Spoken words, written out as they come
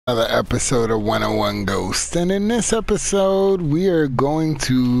Another episode of 101 Ghost, and in this episode we are going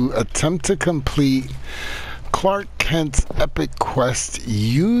to attempt to complete Clark Kent's epic quest.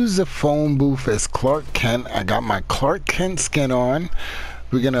 Use a phone booth as Clark Kent. I got my Clark Kent skin on.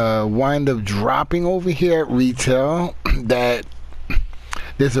 We're gonna wind up dropping over here at retail that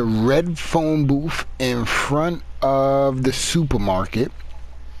there's a red phone booth in front of the supermarket,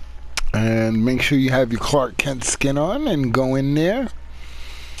 and make sure you have your Clark Kent skin on and go in there.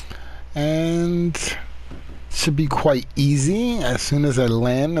 And it should be quite easy. As soon as I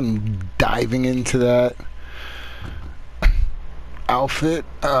land, I'm diving into that outfit,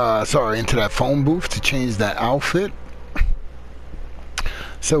 into that phone booth to change that outfit.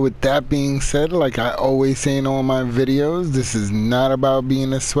 So with that being said, like I always say in all my videos, this is not about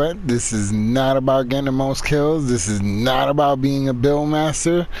being a sweat. This is not about getting the most kills. This is not about being a build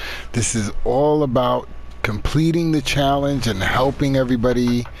master. This is all about completing the challenge and helping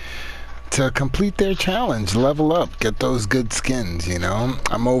everybody to complete their challenge, level up, get those good skins, you know.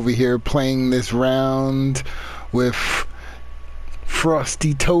 I'm over here playing this round with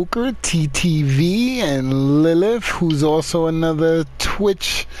Frosty Toker, TTV, and Lilith, who's also another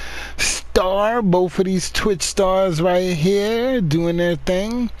Twitch star. Both of these Twitch stars right here doing their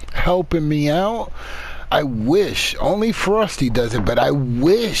thing, helping me out. I wish, only Frosty does it, but I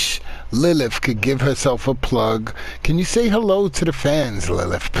wish Lilith could give herself a plug. Can you say hello to the fans,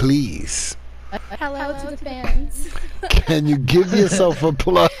 Lilith, please? Hello to the fans. Can you give yourself a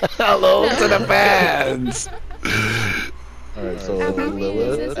plug? Hello to the fans. Alright, so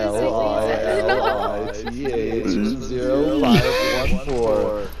Lilith,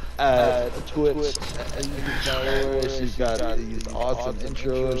 LILITH0514 at Twitch. And you can tell her she's got these awesome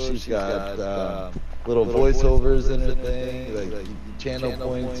intros. She's got little voiceovers in her thing, like channel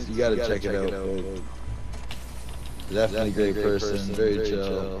points. You gotta check it out, folks. Definitely a great person, very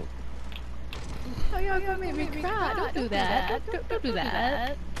chill. Oh, y'all gonna make me cry. Don't do that. Don't do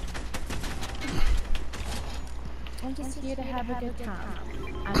that. I'm just here to have a good time.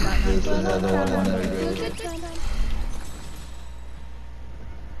 I'm not There's another one in there.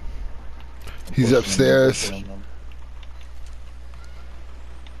 He's upstairs. I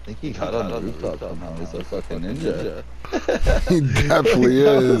think he got on the rooftop somehow. He's a fucking ninja. He definitely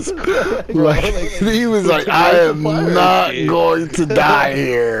is. Like, he was like, I am not going to die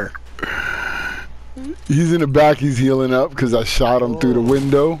here. He's in the back, he's healing up because I shot him through the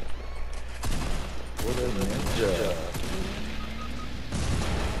window. What a ninja.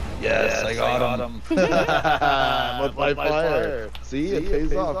 Yes, I got him. With my fire. See, it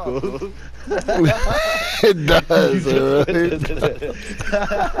pays off, Ghost. It does, right?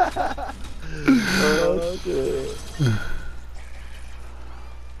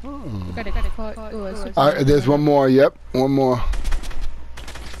 Oh, shit. There's one more, yep, one more.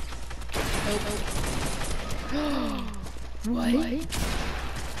 What? Get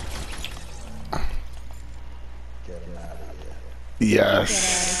him out of here.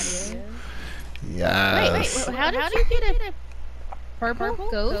 Yes. Yes. Wait, how did you get a purple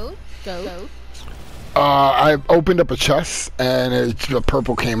ghost? I opened up a chest and the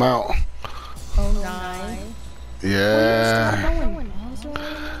purple came out. Oh, nice. Yeah.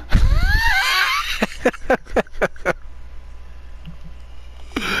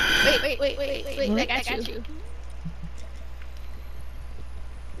 Wait, I got you.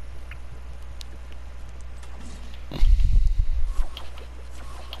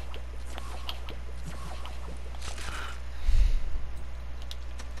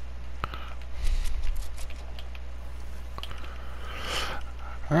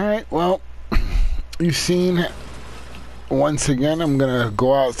 Alright, well, you've seen, once again, I'm going to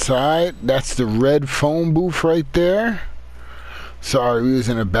go outside. That's the red phone booth right there. Sorry, we was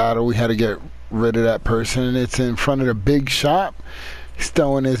in a battle. We had to get rid of that person. It's in front of the big shop. He's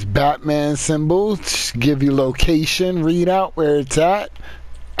throwing his Batman symbol. Give you location, read out where it's at.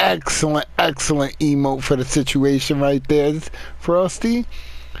 Excellent, excellent emote for the situation right there, Frosty.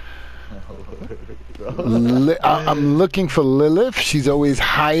 I'm looking for Lilith. She's always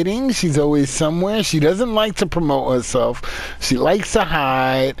hiding. She's always somewhere. She doesn't like to promote herself. She likes to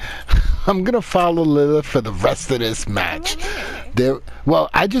hide. I'm going to follow Lilith for the rest of this match.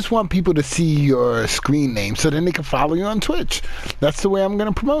 Well, I just want people to see your screen name so then they can follow you on Twitch. That's the way I'm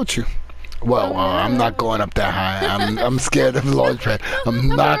going to promote you. Well, I'm not going up that high. I'm scared of launch pad. I'm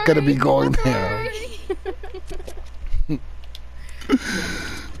not going to be going there.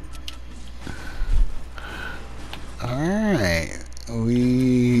 Alright,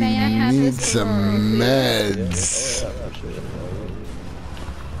 we need some meds.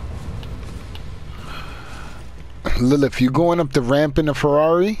 Lilith, you going up the ramp in a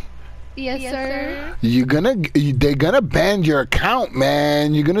Ferrari? Yes, sir. They're gonna ban your account,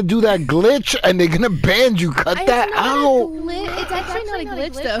 man. You're gonna do that glitch, and they're gonna ban you. Cut that out. It's actually not a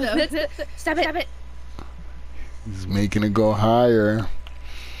glitch, though. Stop it. He's making it go higher.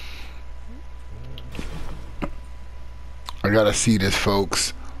 I gotta see this,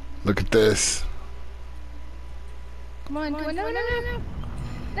 folks. Look at this. Come on.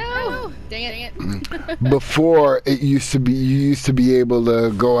 No! Dang it. Before it used to be, you used to be able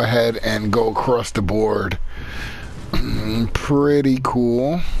to go ahead and go across the board. Pretty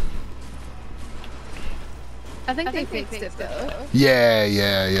cool. I think they fixed it though.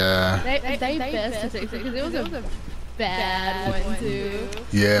 Yeah. They best to fix it because it was a bad one too.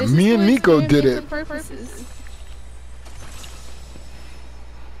 Yeah, me and Nico did it.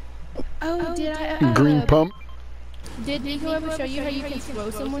 Oh, did I? Green pump. Did Nico ever show you how you can throw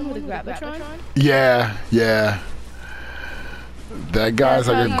someone with a Gravitron? Yeah. That guy's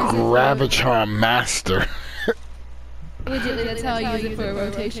like a Gravitron master. Legitly, that's how I use it for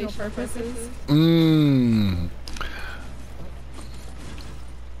rotational purposes.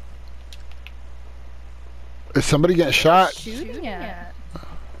 Is somebody getting shot? Shooting at?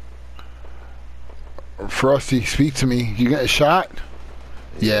 Frosty, speak to me. You getting shot?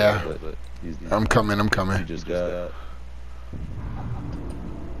 Yeah. I'm coming. He just got...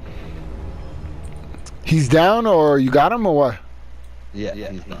 He's down, or you got him, or what? Yeah,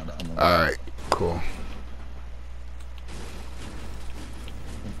 he's down. Alright, cool.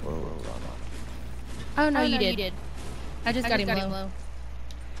 Oh, no, you did. I just got him low.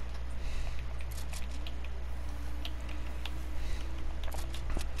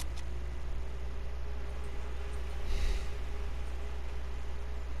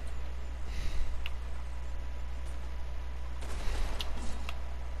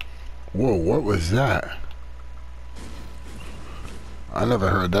 Whoa, what was that? I never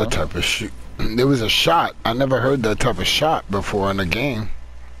heard that type of shoot. There was a shot. I never heard that type of shot before in the game.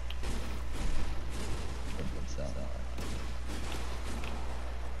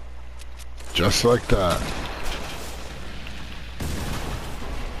 Just like that.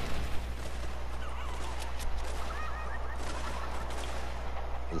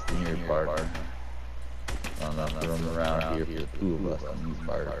 Listen here, partner. I'm not running around here for the two of us on these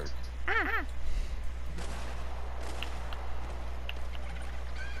parts.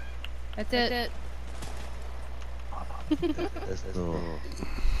 That's it. That's cool.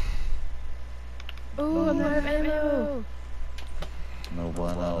 Oh, I'm out of ammo. No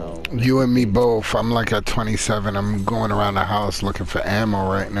bueno. You and me both. I'm like at 27. I'm going around the house looking for ammo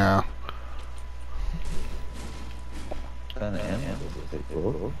right now. What kind of ammo does it take?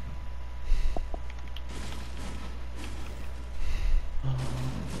 Oh.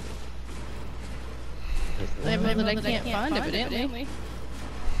 Ammo that I can't find, evidently.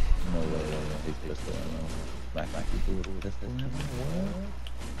 No way, he's pistol ammo. Back, you do it pistol ammo?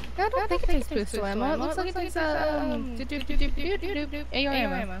 I don't think it takes pistol ammo. It looks like it takes AR ammo.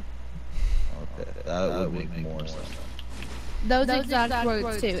 Okay, that would make more sense. Those exact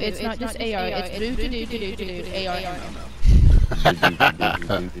words too. It's not just AR. It's AR ammo.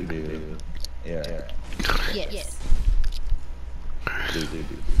 Yeah. Yes.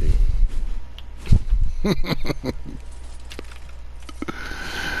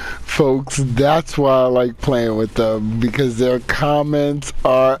 Folks, that's why I like playing with them, because their comments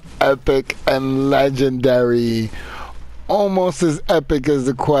are epic and legendary. Almost as epic as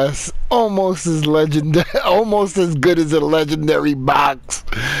the quest, almost as legendary, almost as good as a legendary box,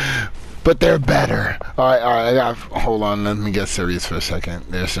 but they're better. Alright, hold on, let me get serious for a second.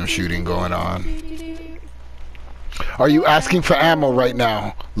 There's some shooting going on. Are you asking for ammo right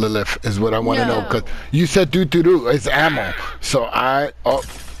now, Lilith, is what I want to know, because you said do, it's ammo. So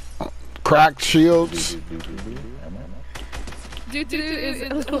cracked shields. Do is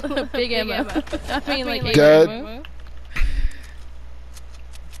a big ammo. I mean, like dead. Ammo.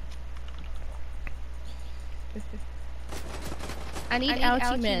 I need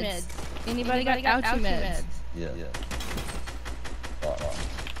ouchie meds. Anybody got ouchie meds? Yeah.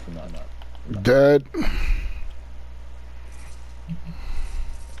 Dead.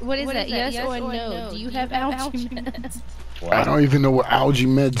 What is that? Yes or no? Do you have ouchie meds? I don't even know what algae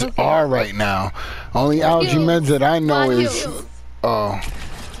meds are right now. Only algae meds that I know is the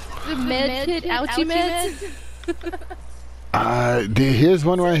med kit ouchie meds. Here's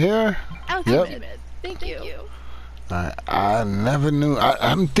one right here. Ouchie meds. Thank you. I never knew.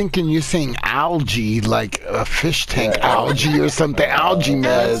 I'm thinking you're saying algae, like a fish tank algae or something. Algae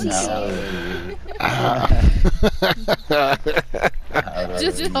meds.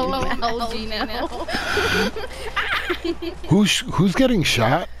 Just call them algae now. Who's getting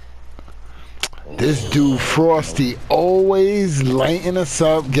shot? This dude Frosty always lighting us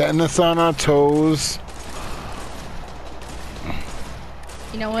up, getting us on our toes.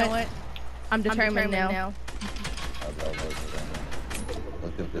 You know what? I'm determined now.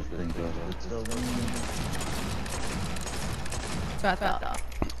 Look at this thing go. It's so So I thought.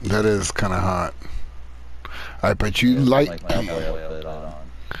 That is kind of hot. I bet you like. my outfit on.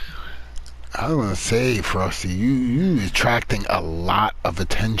 I was gonna say, Frosty, you attracting a lot of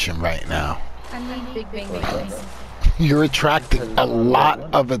attention right now. I need big bang bangs. You're attracting a lot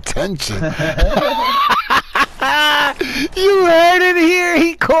of attention. You heard it here.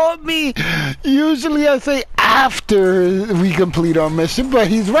 He called me. Usually I say after we complete our mission, but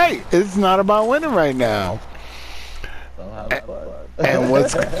he's right. It's not about winning right now. And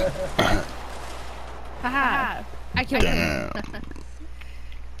what's... Haha. I killed him.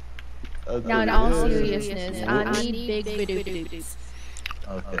 Okay. Now in all seriousness, I need big videos.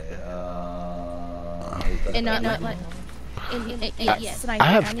 Okay. And not like... Yes, sniper. I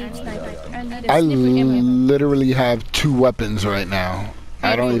have- I need sniper. I need a I sniper ammo. literally have 2 weapons right now.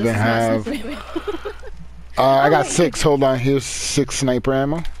 I don't even have... I got 6. Hold on. Here's 6 sniper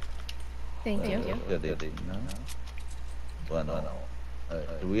ammo. Thank you. Well, no.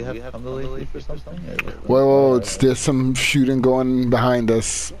 Do we have Cumberland for something? Whoa, there's some shooting going behind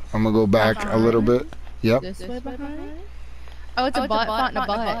us. I'm gonna go back a little bit. Yep. This way behind? Oh, it's a bot fought in a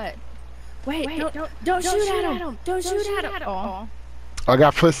bot. Wait, don't shoot at him! Don't shoot at him! Oh. I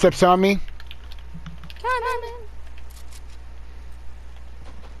got footsteps on me. Come on.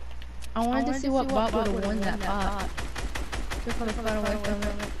 I wanted to see what bot would have won that bot. Just for the fun away from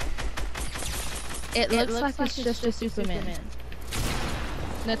it. It looks like it's just a Superman.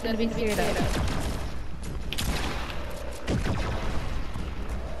 Nothing to be scared of.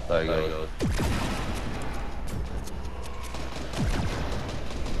 There you go.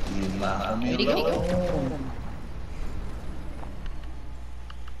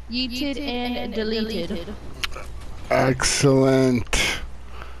 Yeeted and deleted. Excellent.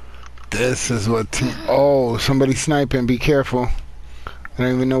 This is what team... Oh, somebody sniping. Be careful. I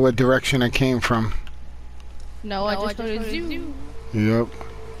don't even know what direction it came from. No, I just heard a zoo. Yep.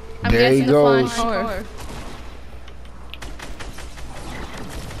 I'm There he guessing a flying goes. car.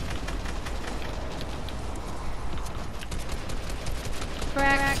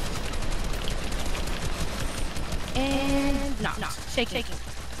 Crack. And no, shaking.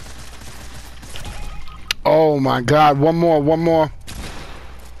 Oh my God. One more.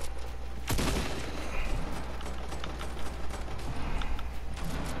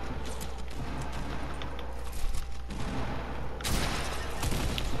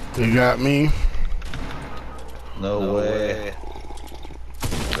 You got me. No way.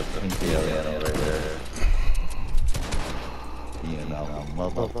 The pink alien over there. You know,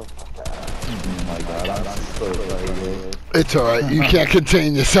 motherfucker. Oh my God, I'm so excited. It's alright. You can't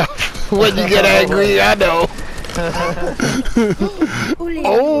contain yourself when you get angry. I know.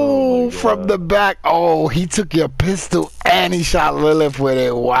 Oh, from the back. Oh, he took your pistol and he shot Lilith with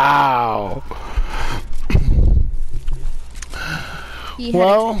it. Wow. He had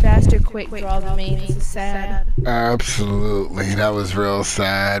a faster quick draw than me. This is sad. Absolutely. That was real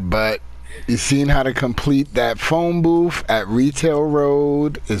sad. But you seen how to complete that phone booth at Retail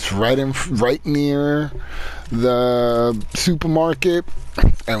Road. It's right near the supermarket.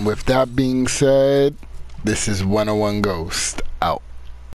 And with that being said, this is 101 Ghost out.